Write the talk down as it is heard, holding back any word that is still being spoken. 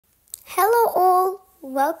Hello all,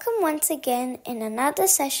 welcome once again in another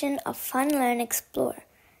session of Fun Learn Explore.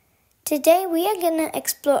 Today we are going to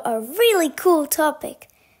explore a really cool topic,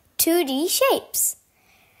 2D shapes.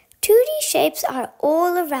 2D shapes are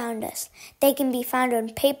all around us. They can be found on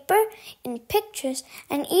paper, in pictures,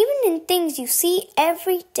 and even in things you see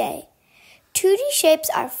every day. 2D shapes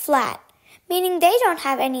are flat, meaning they don't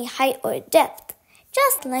have any height or depth,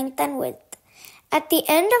 just length and width. At the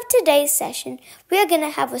end of today's session, we are going to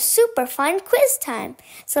have a super fun quiz time.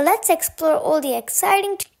 So let's explore all the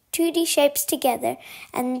exciting 2D shapes together,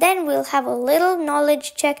 and then we'll have a little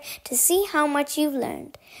knowledge check to see how much you've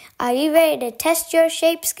learned. Are you ready to test your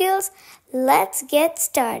shape skills? Let's get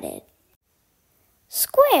started.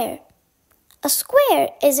 Square. A square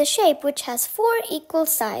is a shape which has 4 equal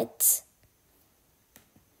sides.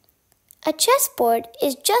 A chessboard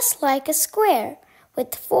is just like a square,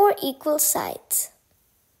 with 4 equal sides.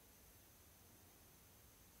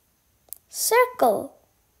 Circle.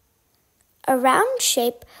 A round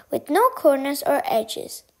shape with no corners or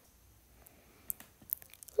edges.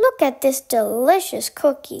 Look at this delicious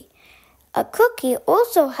cookie. A cookie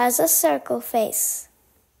also has a circle face.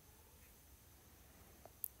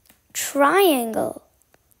 Triangle.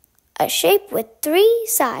 A shape with 3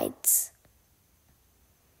 sides.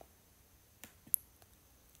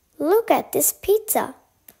 Look at this pizza.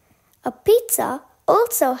 A pizza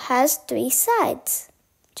also has 3 sides,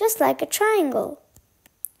 just like a triangle.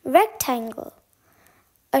 Rectangle.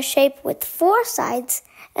 A shape with 4 sides,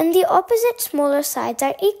 and the opposite smaller sides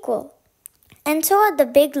are equal. And so are the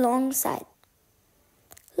big long sides.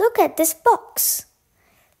 Look at this box.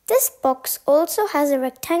 This box also has a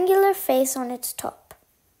rectangular face on its top.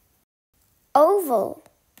 Oval.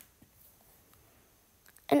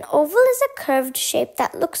 An oval is a curved shape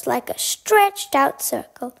that looks like a stretched out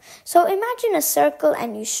circle. So imagine a circle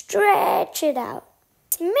and you stretch it out.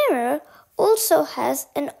 This mirror also has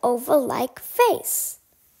an oval-like face.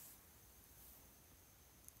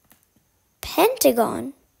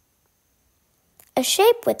 Pentagon. A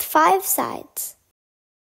shape with 5 sides.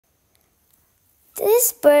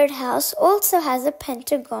 This birdhouse also has a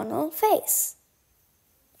pentagonal face.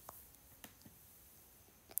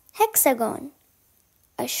 Hexagon.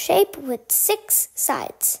 A shape with 6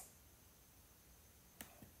 sides.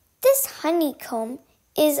 This honeycomb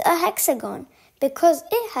is a hexagon because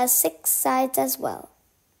it has 6 sides as well.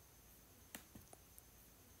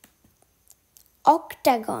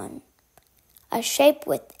 Octagon. A shape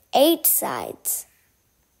with 8 sides.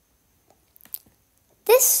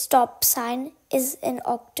 This stop sign is an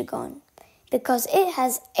octagon because it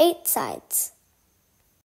has 8 sides.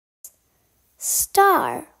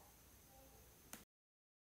 Star.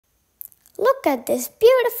 Look at this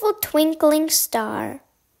beautiful twinkling star.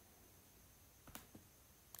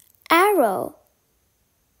 Arrow.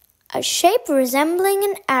 A shape resembling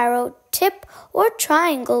an arrow tip or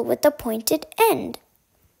triangle with a pointed end.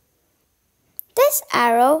 This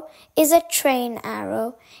arrow is a train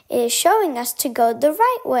arrow. It is showing us to go the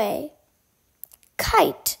right way.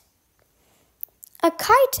 Kite. A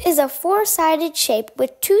kite is a 4-sided shape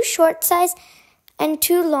with 2 short sides and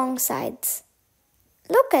 2 long sides.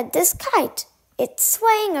 Look at this kite. It's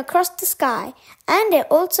swaying across the sky, and it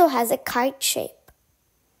also has a kite shape.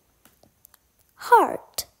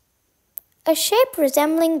 Heart. A shape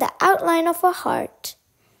resembling the outline of a heart.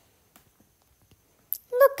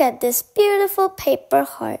 Look at this beautiful paper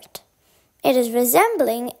heart. It is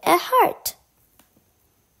resembling a heart.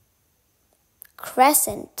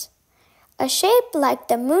 Crescent. A shape like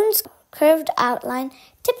the moon's curved outline,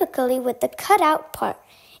 typically with the cut-out part.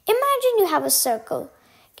 Imagine you have a circle.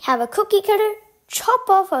 Have a cookie cutter, chop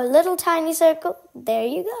off a little tiny circle. There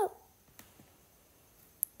you go.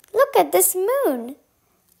 Look at this moon.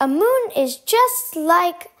 A moon is just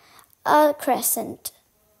like a crescent.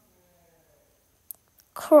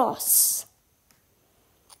 Cross.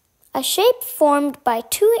 A shape formed by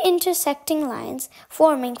 2 intersecting lines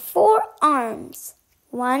forming 4 arms.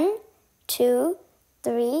 1, 2,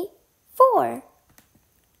 3, 4.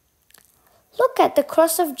 Look at the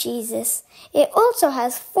cross of Jesus. It also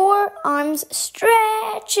has 4 arms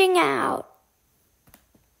stretching out.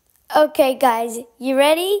 Okay, guys, you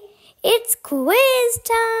ready? It's quiz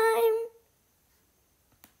time!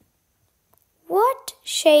 What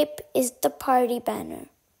shape is the party banner?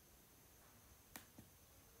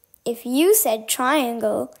 If you said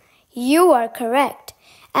triangle, you are correct.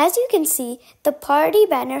 As you can see, the party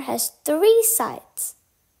banner has 3 sides.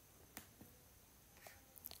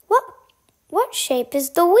 What shape is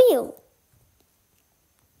the wheel?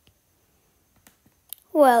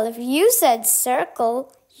 Well, if you said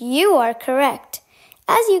circle, you are correct.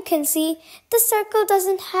 As you can see, the circle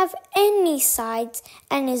doesn't have any sides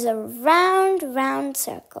and is a round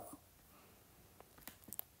circle.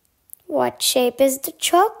 What shape is the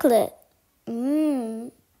chocolate?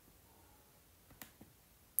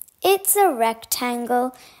 It's a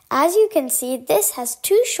rectangle. As you can see, this has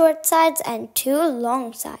 2 short sides and 2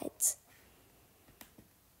 long sides.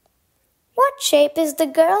 What shape is the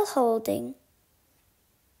girl holding?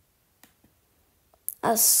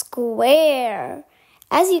 A square.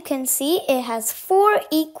 As you can see, it has 4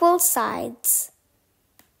 equal sides.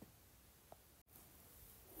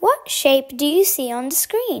 What shape do you see on the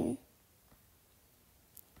screen?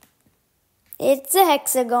 It's a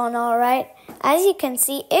hexagon, all right. As you can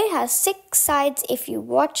see, it has 6 sides if you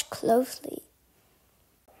watch closely.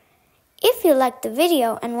 If you liked the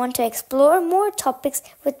video and want to explore more topics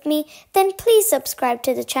with me, then please subscribe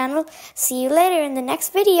to the channel. See you later in the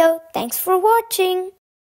next video. Thanks for watching.